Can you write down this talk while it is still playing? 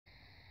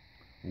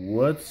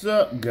What's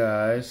up,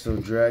 guys? So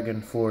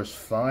Dragonforce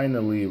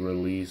finally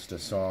released a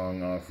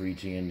song off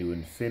Reaching Into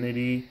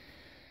Infinity,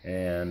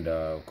 and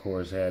of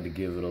course had to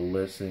give it a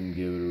listen,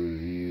 give it a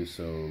review,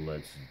 so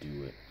let's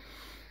do it.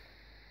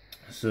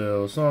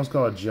 So the song's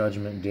called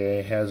Judgment Day.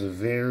 It has a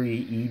very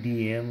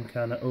EDM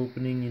kind of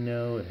opening,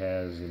 it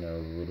has, a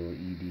little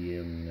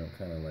EDM,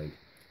 kind of like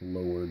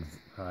lowered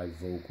high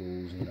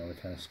vocals, a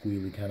kind of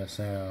squealy kind of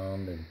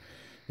sound, and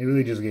it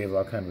really just gave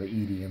out kind of an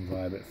EDM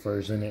vibe at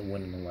first, and it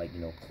went into like,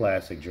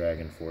 classic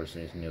Dragonforce,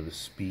 the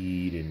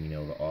speed and,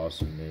 the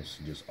awesomeness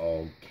just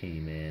all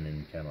came in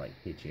and kind of like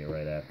hit you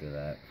right after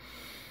that.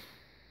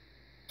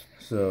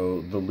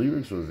 So the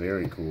lyrics were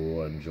very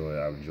cool. I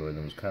enjoyed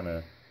them. It's kind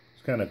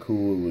of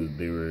cool.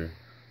 They were,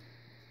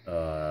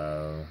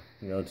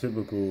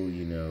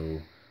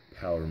 typical,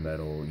 power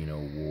metal,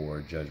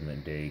 war,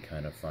 Judgment Day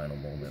kind of final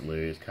moment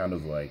lyrics, kind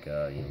of like,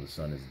 the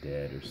sun is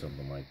dead or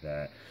something like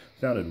that.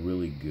 Sounded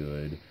really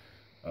good.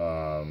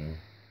 And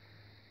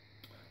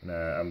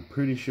I'm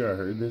pretty sure I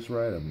heard this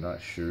right. I'm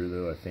not sure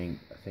though. I think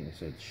it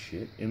said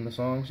shit in the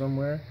song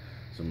somewhere.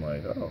 So I'm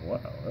like, oh wow,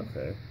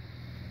 okay.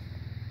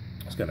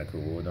 It's kind of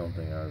cool. I don't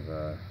think I've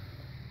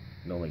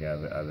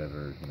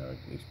ever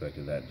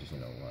expected that just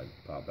like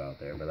pop out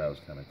there, but that was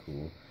kind of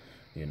cool.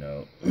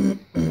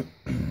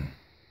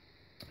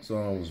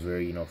 Song was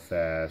very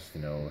fast.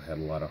 Had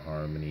a lot of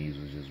harmonies.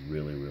 Was just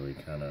really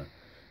kind of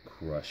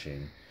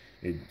crushing.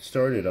 It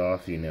started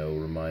off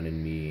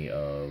reminding me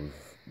of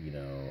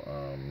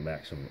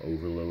Maximum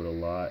Overload a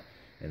lot,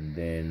 and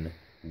then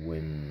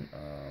when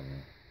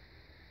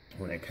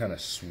it kind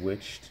of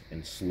switched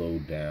and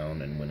slowed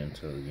down and went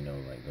into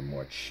like the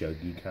more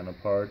chuggy kind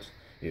of parts,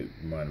 it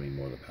reminded me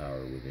more of the Power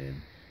Within.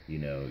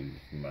 It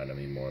reminded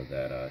me more of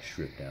that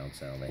stripped down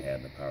sound they had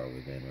in the Power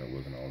Within, where it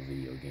wasn't all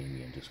video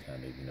gamey and just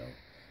kind of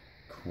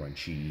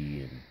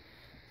crunchy and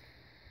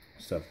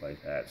stuff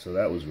like that. So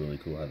that was really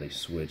cool how they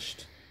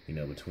switched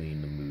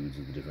between the moods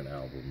of the different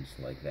albums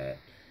like that.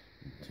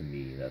 To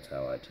me, that's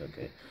how I took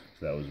it.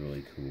 So that was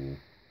really cool.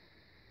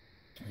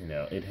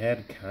 It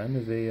had kind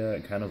of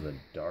a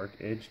dark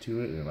edge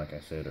to it, and like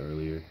I said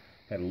earlier,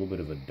 had a little bit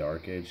of a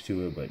dark edge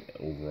to it, but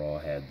overall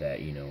had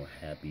that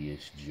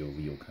happy-ish,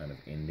 jovial kind of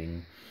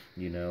ending,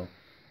 and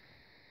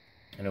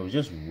it was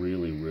just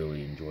really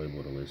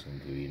enjoyable to listen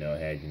to. It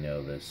had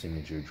the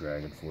signature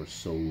Dragonforce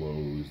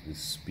solos, the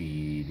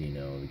speed,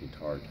 the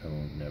guitar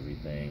tones and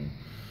everything.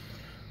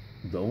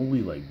 The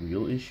only like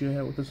real issue I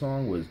had with the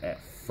song was at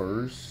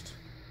first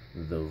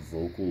the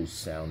vocals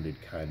sounded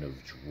kind of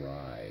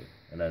dry,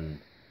 and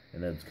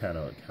that's kind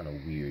of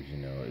weird.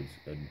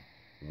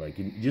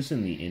 Just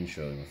in the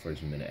intro, in the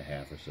first minute and a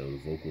half or so, the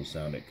vocals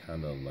sounded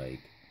kind of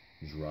like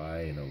dry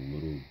and a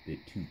little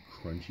bit too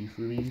crunchy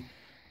for me.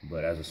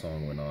 But as the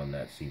song went on,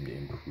 that seemed to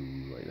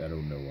improve. Like, I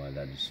don't know why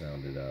that just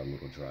sounded a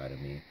little dry to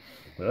me.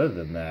 But other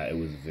than that, it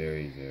was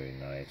very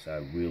nice. I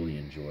really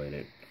enjoyed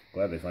it.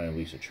 Glad they finally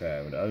released a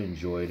track, but I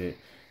enjoyed it.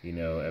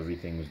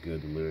 Everything was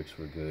good. The lyrics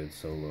were good.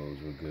 Solos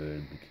were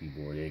good. The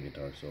keyboard and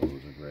guitar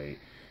solos were great.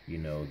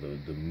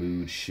 The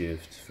mood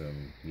shift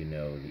from, the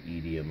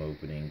EDM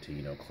opening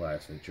to,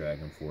 classic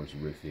Dragonforce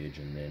riffage,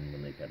 and then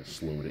when they kind of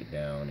slowed it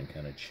down and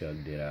kind of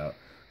chugged it out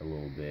a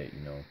little bit,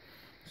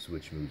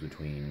 switch moves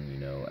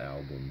between,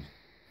 albums.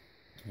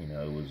 It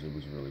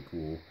was really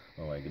cool.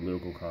 Like, the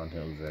lyrical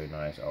content was very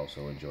nice. I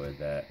also enjoyed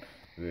that.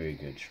 Very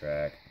good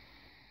track.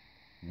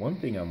 One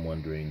thing I'm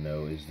wondering,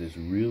 though, is this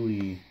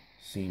really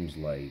seems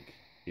like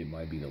it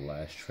might be the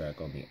last track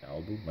on the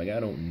album. Like,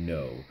 I don't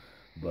know,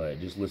 but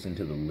just listening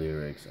to the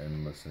lyrics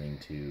and listening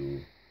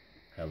to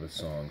how the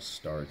song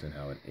starts and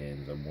how it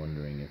ends, I'm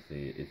wondering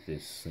if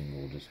this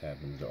single just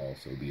happens to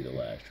also be the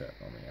last track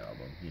on the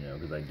album,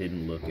 because I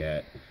didn't look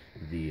at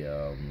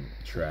the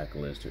track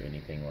list or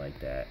anything like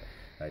that.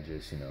 I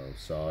just,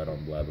 saw it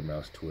on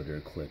Blabbermouth's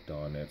Twitter, clicked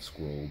on it,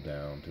 scrolled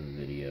down to the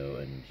video,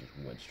 and just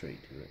went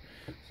straight to it.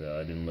 So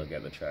I didn't look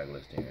at the track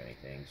listing or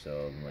anything.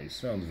 So it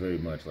sounds very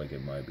much like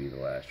it might be the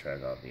last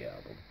track off the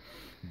album.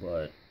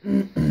 But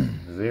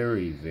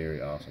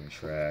very awesome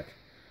track.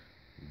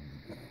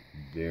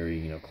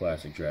 Very,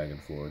 classic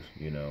Dragonforce,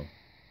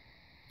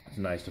 It's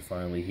nice to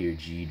finally hear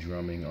G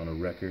drumming on a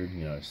record.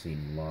 I've seen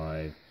him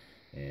live,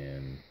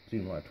 and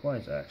seen him live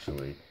twice,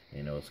 actually.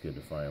 It's good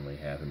to finally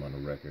have him on a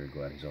record.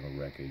 Glad he's on a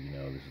record.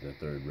 This is the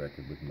third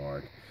record with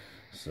Mark.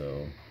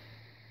 So,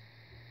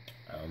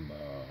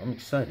 I'm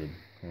excited.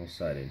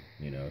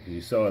 Because you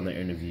saw in the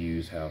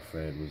interviews how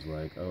Fred was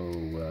like, oh,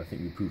 well, I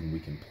think we've proven we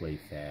can play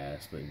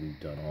fast, but we've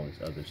done all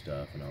this other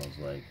stuff. And I was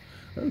like,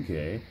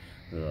 okay.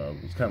 I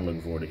was kind of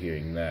looking forward to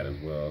hearing that as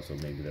well. So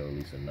maybe they'll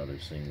release another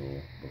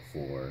single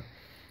before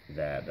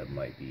that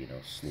might be,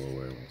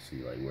 slower. We'll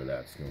see like where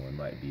that's going.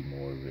 Might be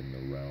more in the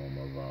realm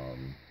of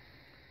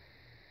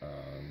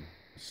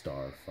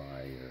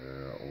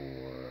Starfire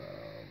or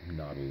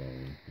Not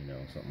Alone,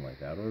 something like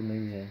that, or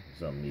maybe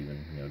something even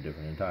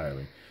different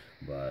entirely.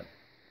 But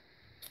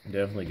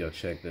definitely go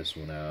check this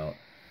one out.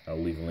 I'll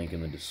leave a link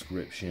in the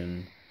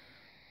description.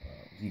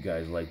 If you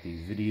guys like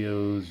these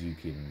videos, you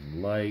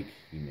can like,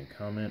 you can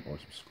comment, or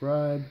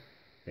subscribe.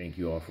 Thank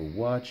you all for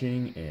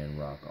watching, and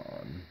rock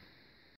on.